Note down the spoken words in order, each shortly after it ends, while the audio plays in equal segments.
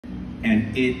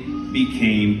and it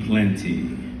became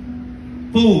plenty.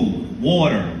 Food,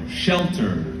 water,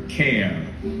 shelter, care.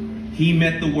 He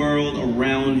met the world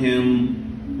around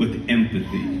him with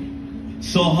empathy,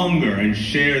 saw hunger and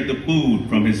shared the food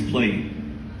from his plate,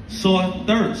 saw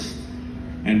thirst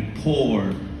and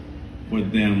poured for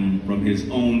them from his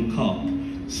own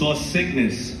cup, saw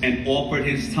sickness and offered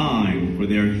his time for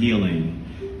their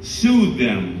healing, soothed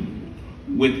them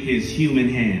with his human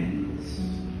hands.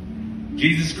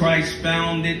 Jesus Christ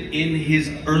found it in his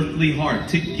earthly heart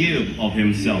to give of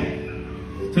himself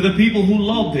to the people who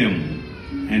loved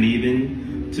him, and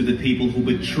even to the people who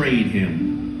betrayed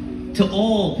him, to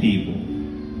all people.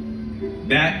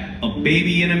 That a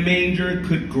baby in a manger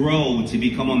could grow to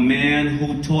become a man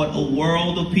who taught a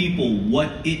world of people what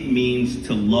it means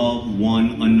to love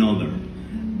one another.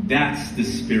 That's the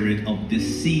spirit of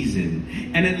this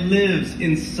season, and it lives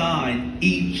inside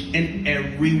each and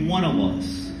every one of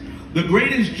us. The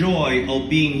greatest joy of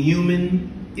being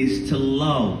human is to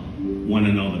love one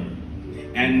another.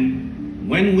 And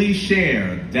when we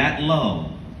share that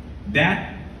love,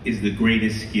 that is the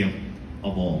greatest gift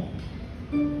of all.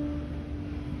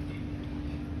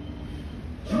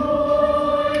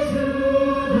 Joy to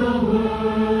the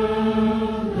world.